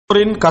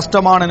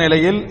கஷ்டமான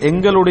நிலையில்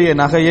எங்களுடைய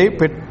நகையை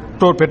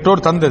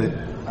பெற்றோர் தந்தது.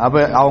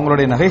 அப்ப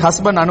அவங்களுடைய நகை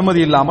ஹஸ்பண்ட்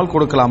அனுமதி இல்லாமல்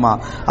கொடுக்கலாமா?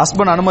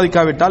 ஹஸ்பண்ட்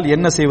அனுமதிக்காவிட்டால்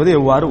என்ன செய்வது,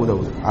 எவ்வாறு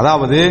உதவுது?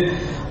 அதாவது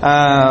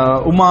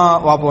உமா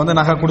வாப்பா வந்து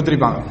நகை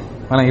கொடுத்திருப்பாங்க,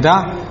 வணங்கிட்டா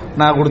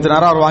நகை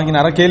கொடுத்தினாரா, அவர்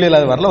வாங்கினாரா, கேள்வி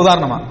இல்லாத வரல.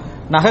 உதாரணமா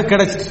நகை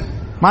கிடைச்சிட்டு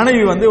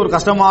மனைவி வந்து ஒரு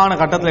கஷ்டமான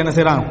கட்டத்தில் என்ன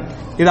செய்யறாங்க,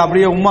 இதை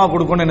அப்படியே உமா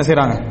கொடுக்கணும்னு என்ன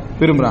செய்யறாங்க,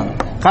 விரும்புறாங்க.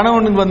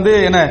 கணவன் வந்து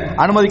என்ன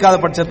அனுமதிக்காத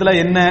பட்சத்தில்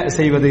என்ன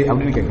செய்வது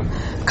அப்படின்னு கேட்கணும்.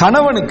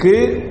 கணவனுக்கு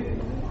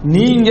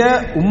நீங்க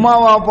உம்மா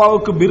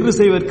வாப்பாவுக்கு பிர்ரு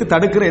செய்வதற்கு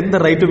தடுக்கிற எந்த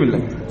ரைட்டும்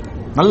இல்லை.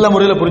 நல்ல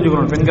முறையில்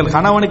புரிஞ்சுக்கணும். பெண்கள்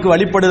கணவனுக்கு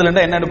வழிபடுதல்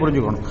என்ற என்னன்னு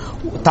புரிஞ்சுக்கணும்.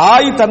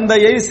 தாய்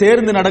தந்தையை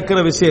சேர்ந்து நடக்கிற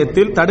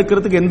விஷயத்தில்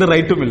தடுக்கிறதுக்கு எந்த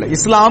ரைட்டும் இல்லை.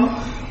 இஸ்லாம்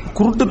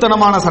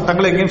குருட்டுத்தனமான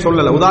சட்டங்களை எங்கேயும்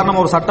சொல்லல. உதாரணம்,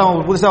 ஒரு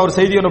சட்டம் புதுசா ஒரு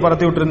செய்தி ஒன்று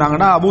பரத்தி விட்டு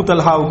இருந்தாங்கன்னா, அபூ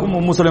தல்ஹாவுக்கும்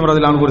உம்மு சுலைம்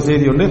ரலியல்லாஹு ஒரு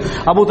செய்தி உண்டு.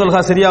 அபூ தல்ஹா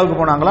சிரியாவுக்கு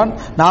போனாங்களா,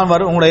 நான்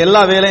உங்களோட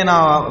எல்லா வேலையும்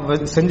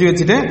நான் செஞ்சு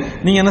வச்சுட்டேன்,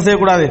 நீங்க என்ன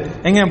செய்யக்கூடாது,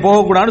 எங்கேயும்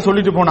போகக்கூடாதுன்னு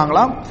சொல்லிட்டு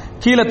போனாங்களாம்.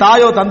 கீழே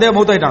தாயோ தந்தையோ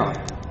மூத்தாயிட்டாங்க.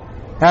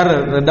 யாரு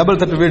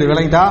டபுள் தட்டு வீடு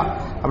விளங்கிட்டா,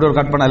 அப்படி ஒரு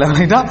கட் பண்ணல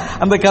விளங்கிட்டா,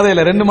 அந்த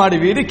கதையில 2 மாடி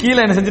வீடு கீழே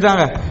என்ன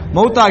செஞ்சுட்டாங்க,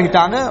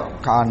 மௌத்தாகிட்டாங்க.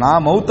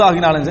 நான்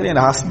மௌத்தாகினாலும் சரி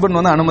என் ஹஸ்பண்ட்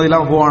வந்து அனுமதி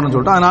இல்லாம போவான்னு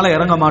சொல்லிட்டு அதனால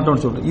இறங்க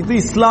மாட்டோம்னு சொல்லிட்டு, இது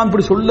இஸ்லாம்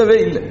இப்படி சொல்லவே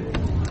இல்லை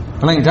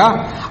விளங்கிட்டா.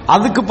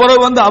 அதுக்கு பிறகு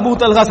வந்து அபூ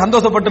தல்ஹா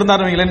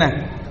சந்தோஷப்பட்டிருந்தாரு. என்ன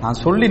நான்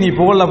சொல்லி நீ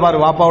புகழ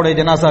பாரு வாப்பாவுடைய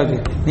ஜனாசாவுக்கு,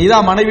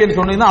 நீதான் மனைவின்னு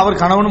சொன்னீங்கன்னா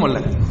அவர் கணவனும் அல்ல.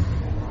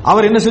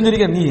 அவர் என்ன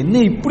செஞ்சிருக்க, நீ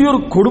என்ன இப்படி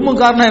ஒரு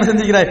கொடுமைக்காரனா என்ன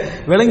செஞ்சுக்கிறாய்,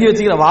 விளங்கி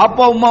வச்சுக்கிற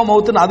வாப்பா உமா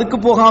மௌத்துன்னு அதுக்கு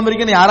போகாம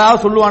இருக்கேன்னு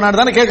யாராவது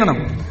சொல்லுவானான்னு தானே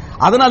கேட்கணும்.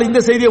 அதனால இந்த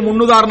செய்தியை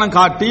முன்னுதாரணம்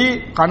காட்டி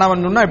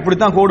கணவன்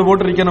இப்படித்தான் கோடு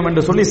போட்டு இருக்கணும்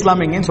என்று சொல்லி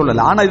இஸ்லாம் எங்கேயும்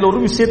சொல்லல. ஆனா இதுல ஒரு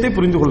விஷயத்தை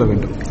புரிந்து கொள்ள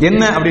வேண்டும்.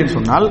 என்ன அப்படின்னு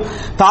சொன்னால்,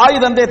 தாய்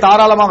தந்தை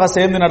தாராளமாக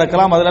சேர்ந்து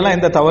நடக்கலாம், அதுல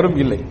எந்த தவறும்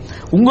இல்லை.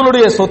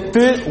 உங்களுடைய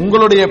சொத்து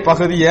உங்களுடைய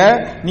பகுதியை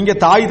நீங்க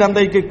தாய்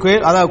தந்தைக்கு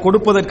அதை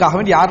கொடுப்பதற்காக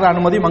வேண்டிய யார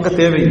அனுமதியும் அங்க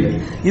தேவையில்லை.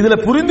 இதுல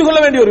புரிந்து கொள்ள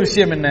வேண்டிய ஒரு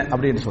விஷயம் என்ன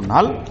அப்படின்னு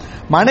சொன்னால்,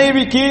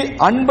 மனைவிக்கு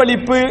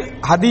அன்பளிப்பு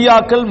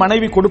ஹதியாக்கள்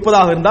மனைவி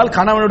கொடுப்பதாக இருந்தால்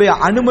கணவனுடைய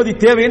அனுமதி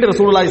தேவை என்று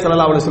ரசூலுல்லாஹி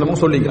ஸல்லல்லாஹு அலைஹி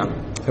வஸல்லம் சொல்லிக்கிறாங்க.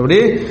 எப்படி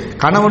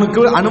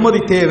கணவனுக்கு அனுமதி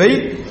தேவை,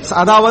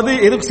 அதாவது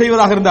எதுக்கு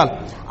செய்வதாக இருந்தால்,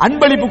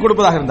 அன்பளிப்பு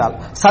கொடுப்பதாக இருந்தால்.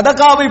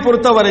 சதகாவை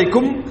பொறுத்த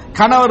வரைக்கும்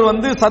கணவர்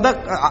வந்து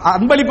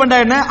அன்பளிப்பு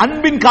என்ன,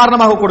 அன்பின்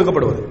காரணமாக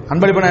கொடுக்கப்படுவது.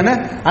 அன்பளிப்பு என்ன,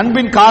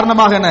 அன்பின்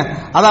காரணமாக என்ன,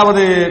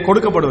 அதாவது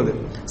கொடுக்கப்படுவது.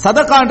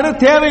 சதகான்றது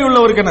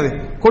தேவையுள்ளவருக்கு என்னது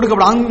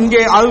கொடுக்கப்படும். இங்கே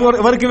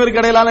அவருக்கு இவருக்கு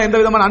இடையிலான எந்த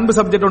விதமான அன்பு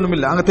சப்ஜெக்ட் ஒன்றும்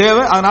இல்லை, அங்க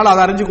தேவை, அதனால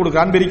அதை அறிஞ்சு கொடுக்க.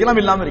 அன்பு இருக்கலாம்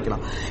இல்லாம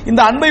இருக்கலாம்.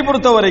 இந்த அன்பை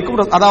பொறுத்த வரைக்கும்,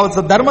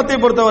 அதாவது தர்மத்தை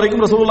பொறுத்த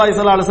வரைக்கும் ரசூலுல்லாஹி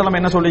ஸல்லல்லாஹு அலைஹி வஸல்லம்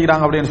என்ன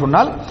சொல்லுகிறாங்க அப்படின்னு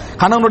சொன்னால்,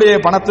 கணவனுடைய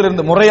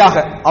பணத்திலிருந்து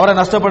முறையாக அவரை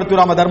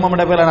நஷ்டப்படுத்திடாம, தர்மம்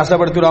என்ற பேரை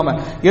நஷ்டப்படுத்திடாம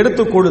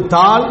எடுத்து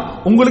கொடுத்தால்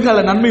உங்களுக்கு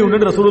அதுல நன்மை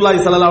உண்டு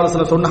ரசூலுல்லாஹி ஸல்லல்லாஹு அலைஹி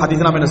வஸல்லம் சொன்ன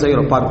ஹதீஸ் நாம் என்ன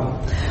செய்கிறோம் பாருங்க.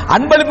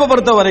 அன்பளிப்பை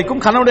பொறுத்த வரைக்கும்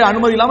கணவனுடைய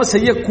அனுமதி இல்லாம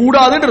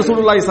செய்யக்கூடாது என்று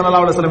ரசூலுல்லாஹி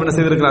ஸல்லல்லாஹு அலைஹி வஸல்லம் என்ன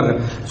செய்திருக்கிறார்கள்,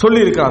 சொல்லி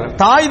இருக்கிறார்கள்.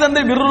 தாய்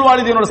தந்தை பிர்ருல்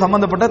வாலிதைனோட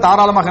சம்பந்தப்பட்ட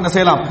தாராளமாக என்ன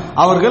செய்யலாம்,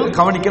 அவர்கள்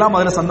கவனிக்கலாம்,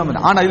 அதுல சந்தம்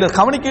இல்லை. ஆனா இதுல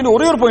கவனிக்க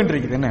ஒரே ஒரு பாயிண்ட்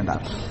இருக்குது. என்னன்னா,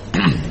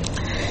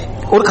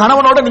 ஒரு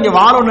கணவனோட நீங்க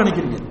வாழணும்னு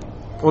நினைக்கிறீங்க,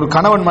 ஒரு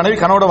கணவன் மனைவி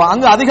கணவனோட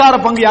அங்க அதிகார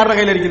பங்கு யார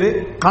கையில இருக்குது,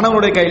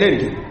 கணவனுடைய கையில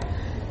இருக்குது.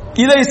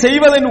 இதை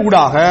செய்வதன்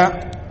ஊடாக,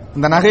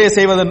 இந்த நகையை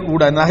செய்வதன்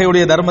ஊடாக,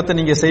 நகையுடைய தர்மத்தை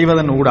நீங்க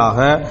செய்வதன் ஊடாக,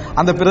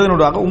 அந்த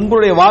பிறதனூடாக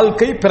உங்களுடைய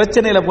வாழ்க்கை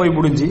பிரச்சனையில போய்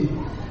முடிஞ்சு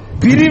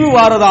பிரிவு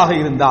வாரதாக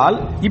இருந்தால்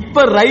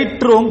இப்ப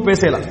ரைட் ரோங்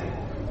பேசலாம்.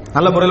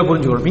 நல்ல முறையில்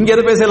புரிஞ்சுக்கணும். இங்க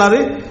எது பேசலாது,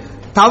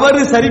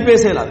 தவறு சரி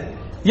பேசலாது.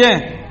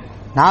 ஏன்,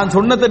 நான்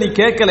சொன்னதை நீ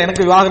கேட்கல,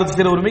 எனக்கு விவாகரத்து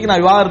செய்யற உரிமைக்கு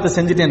நான் விவாகரத்தை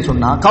செஞ்சுட்டேன்னு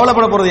சொன்னா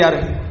கவலைப்பட போறது யாரு,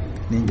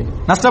 நீங்க.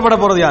 நஷ்டப்பட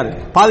போறது யாரு,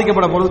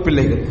 பாதிக்கப்பட போறது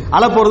பிள்ளைகள்,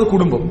 அழ போறது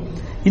குடும்பம்.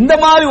 இந்த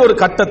மாதிரி ஒரு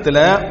கட்டத்துல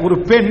ஒரு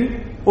பெண்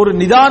ஒரு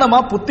நிதானமா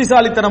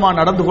புத்திசாலித்தனமா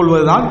நடந்து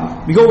கொள்வதுதான்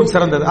மிகவும்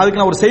சிறந்தது. அதுக்கு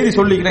நான் ஒரு செய்தி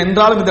சொல்லிக்கிறேன்,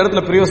 என்றாலும் இந்த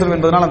இடத்துல பிரயோசனம்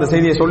என்பதனால் அந்த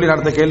செய்தியை சொல்லி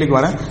நடத்த கேள்விக்கு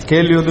வரேன்.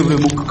 கேள்வி வந்து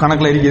புக்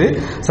கணக்குல இருக்குது,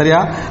 சரியா?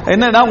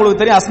 என்னன்னா,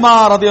 உங்களுக்கு தெரியும்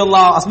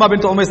அஸ்மா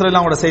பின்த் உமைஸ்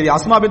ரலியல்லாஹு செய்தி.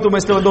 அஸ்மா பின்த்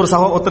உமைஸ் வந்து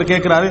ஒருத்தர்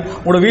கேட்கிறாரு,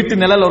 உங்களோட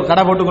வீட்டு நிழல் ஒரு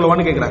கடை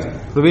போட்டுக்கொள்வான்னு கேட்கிறாரு.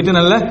 ஒரு வீட்டு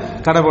நிழல்ல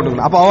கடை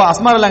போட்டுக்கலாம். அப்போ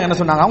அஸ்மா ரலியல்லாஹு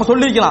என்ன சொன்னாங்க, அவங்க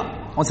சொல்லிக்கலாம்,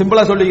 அவங்க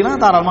சிம்பிளா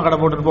சொல்லிக்கலாம், தாராளமா கடை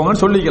போட்டுட்டு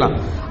போங்கன்னு சொல்லிக்கலாம்.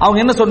 அவங்க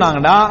என்ன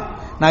சொன்னாங்கன்னா,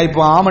 நான்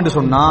இப்போ ஆமண்டு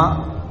சொன்னா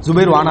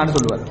ஜுபைர் வானான்னு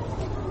சொல்லுவாரு.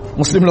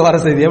 முஸ்லிம்ல வர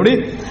செய்தி எப்படி,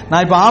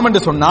 நான் இப்ப ஆம்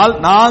என்று சொன்னால்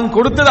நான்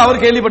கொடுத்தது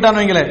அவர் கேள்விப்பட்டான்னு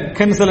வைங்களேன்,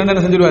 கேன்சல்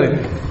என்ன செஞ்சிருவாரு,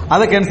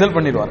 அதை கேன்சல்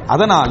பண்ணிடுவார்.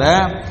 அதனால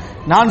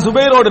நான்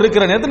சுபைரோடு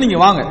இருக்கிற நேரத்தில் நீங்க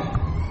வாங்க,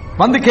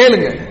 வந்து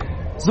கேளுங்க,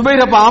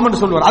 சுபைர் அப்ப ஆம்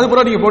என்று சொல்லுவார், அது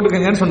பிறகு நீங்க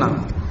போட்டுக்கங்கன்னு சொன்னாங்க.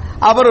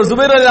 அப்புறம்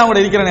சுபைர்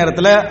அவங்க இருக்கிற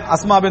நேரத்தில்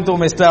அஸ்மா பின்த்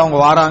உமைஸ் அவங்க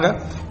வராங்க,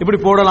 இப்படி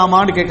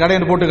போடலாமான்னு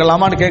கடையை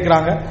போட்டுக்கலாமான்னு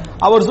கேட்கிறாங்க.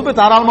 அவர் சுபைர்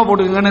தாராளமா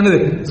போட்டுக்கங்கன்னு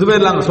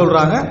சுபைர்ல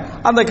சொல்றாங்க.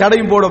 அந்த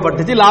கடையும்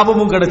போடப்பட்டுச்சு,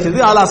 லாபமும் கிடைச்சது,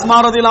 அதுல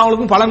அஸ்மா ரலியல்லாஹு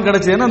அவங்களுக்கும் பலன்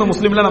கிடைச்சதுன்னு அந்த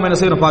முஸ்லிம்ல நம்ம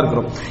என்ன செய்யறோம்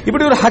பார்க்கிறோம்.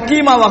 இப்படி ஒரு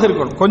ஹக்கீமாவாக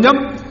இருக்கணும்,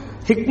 கொஞ்சம்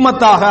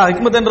ஹிக்மத்தாக.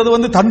 ஹிக்மத் என்றது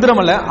வந்து தந்திரம்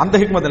அல்ல, அந்த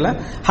ஹிக்மத் அல்ல.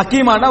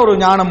 ஹக்கீமான ஒரு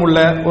ஞானம் உள்ள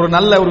ஒரு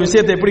நல்ல ஒரு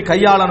விஷயத்தை எப்படி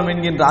கையாளணும்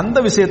என்கின்ற அந்த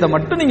விஷயத்தை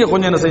மட்டும் நீங்க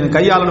கொஞ்சம் என்ன செய்யணும்,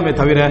 கையாளணுமே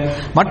தவிர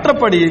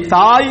மற்றபடி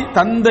தாய்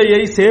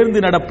தந்தையை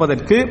சேர்ந்து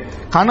நடப்பதற்கு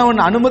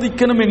கணவன்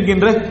அனுமதிக்கணும்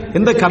என்கின்ற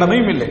எந்த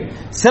கடமையும் இல்லை.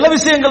 சில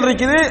விஷயங்கள்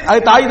இருக்குது,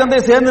 அது தாய்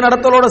தந்தையை சேர்ந்து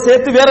நடத்தலோட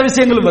சேர்த்து வேற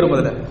விஷயங்கள் வரும்.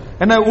 அதுல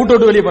என்ன,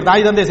 வீட்டோட்டு வெளியே போற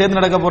தாய் தந்தையை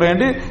சேர்ந்து நடக்க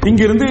போறேன்,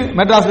 இங்கிருந்து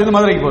மெட்ராஸ்ல இருந்து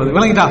மதுரைக்கு போறது,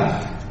 விளங்கிட்டா,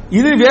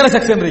 இது வேற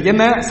செக்ஷன் இருக்கு.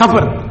 என்ன,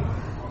 சஃபர்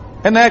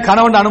என்ன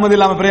கணவன் அனுமதி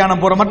இல்லாம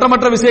பிரயாணம் போற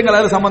மற்ற விஷயங்கள்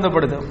அது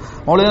சம்பந்தப்படுது.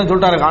 மௌலிதான்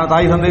சொல்லிட்டாரு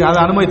தாய் தந்தை அது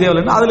அனுமதி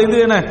தேவையில்லை. அதுல இது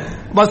என்ன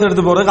பஸ்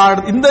எடுத்து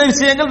போறது இந்த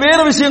விஷயங்கள் வேற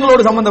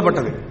விஷயங்களோடு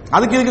சம்பந்தப்பட்டது,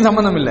 அதுக்கு இதுக்கு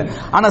சம்பந்தம் இல்லை.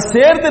 ஆனா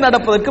சேர்ந்து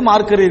நடப்பதற்கு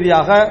மார்க்க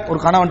ரீதியாக ஒரு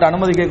கணவன்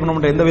அனுமதி கேட்கணும்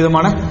எந்த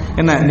விதமான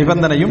என்ன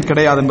நிபந்தனையும்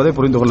கிடையாது என்பதை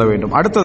புரிந்து கொள்ள வேண்டும். அடுத்தது